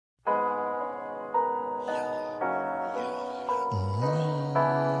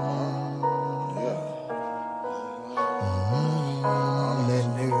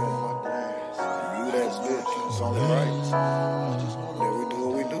we do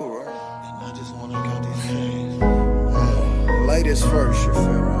what we do, right? I just wanna count these days. Ladies first, you feel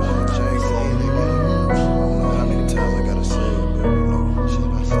me? James Bond, nigga. I don't know how many times I gotta say it, but you know,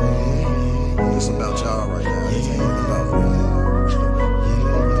 should I say it? It's about y'all right now. This ain't even about me.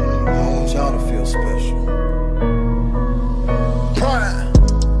 I want y'all to feel special. Prime,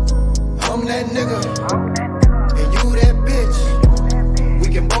 I'm that nigga, and you that bitch. We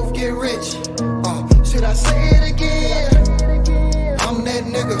can both get rich. Should I say it again? I'm that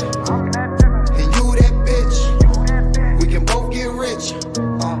nigga, and you that bitch. We can both get rich.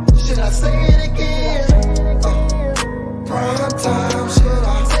 Should I say it again? Prime time, should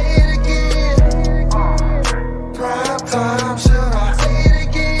I say it again? Prime time, should I say it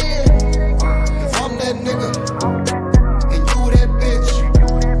again? Cause I'm that nigga, and you that bitch.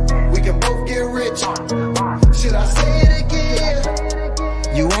 We can both get rich. Should I say it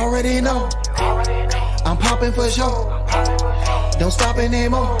again? You already know I'm popping for sure. Don't stop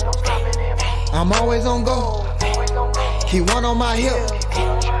anymore. I'm always on go. Keep one on my hip,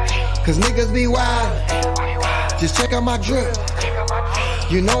 cause niggas be wild. Just check out my drip.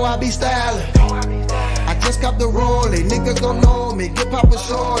 You know I be styling. I just got the rollie. Niggas don't know me. Get Papa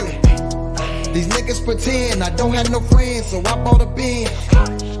shortly. These niggas pretend I don't have no friends, so I bought a Benz.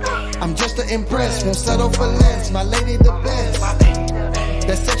 I'm just to impress, won't settle for less. My lady the best.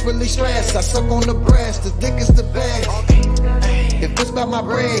 That's sexually stressed. I suck on the breast. The dick is the best. If it's about my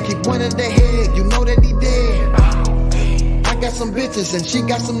bread, keep one in the head. You know that he dead. I got some bitches and she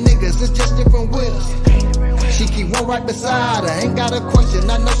got some niggas. It's just different with us. She keep one right beside her. Ain't got a question.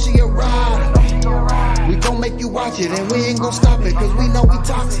 I know she a rider. We gon' make you watch it and we ain't gon' stop it, cause we know we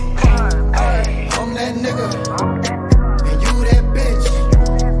toxic. I'm that nigga, and you that bitch.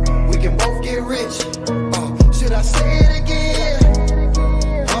 We can both get rich. Should I say it again?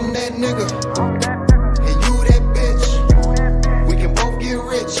 I'm that nigga, and you that bitch. We can both get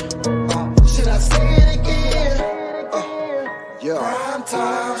rich. Should I say it again? Yeah. Prime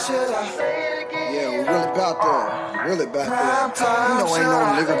time, should I say it again? Yeah, we really about that. Really about that. You know, ain't no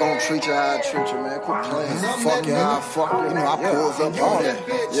nigga gonna treat you how I treat you, man. Quit playing. Fuck you, I fuck you. You know, I pulls up all that.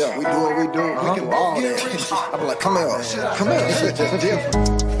 Yeah, we do what we do. We can all that. I be like, come here. Come here. This shit just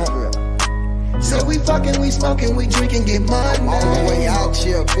different. So we fucking, we smoking, we drinking, get money. I'm all the way out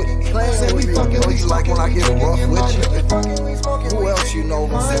here, quit playing. Say we fucking, we like when I get rough with you. Who Who else you know?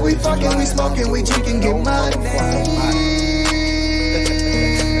 Say we fucking, we smoking, we drinking, get money.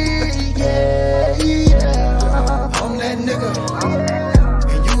 I'm that nigga,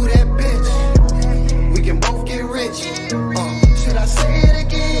 and you that bitch. We can both get rich. Should I say it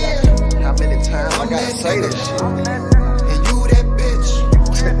again? How many times I gotta say this shit?